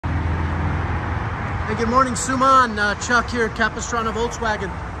Hey, good morning, Suman. Chuck here at Capistrano Volkswagen.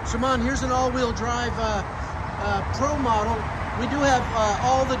 Suman, here's an all-wheel drive Pro model. We do have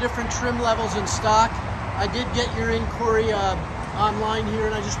all the different trim levels in stock. I did get your inquiry online here,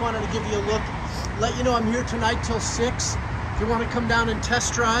 and I just wanted to give you a look. Let you know I'm here tonight till 6. If you want to come down and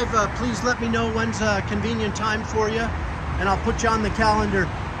test drive, please let me know when's a convenient time for you, and I'll put you on the calendar.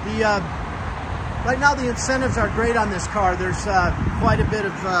 Right now the incentives are great on this car. There's quite a bit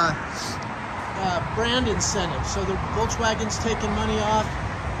of brand incentives. So the Volkswagen's taking money off.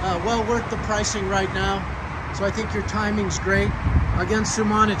 Well worth the pricing right now. So I think your timing's great. Again,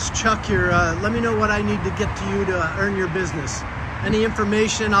 Suman, it's Chuck here. Let me know what I need to get to you to earn your business. Any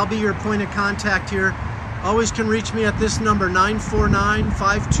information, I'll be your point of contact here. Always can reach me at this number,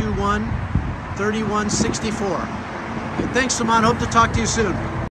 949-521-3164. Thanks, Suman. Hope to talk to you soon.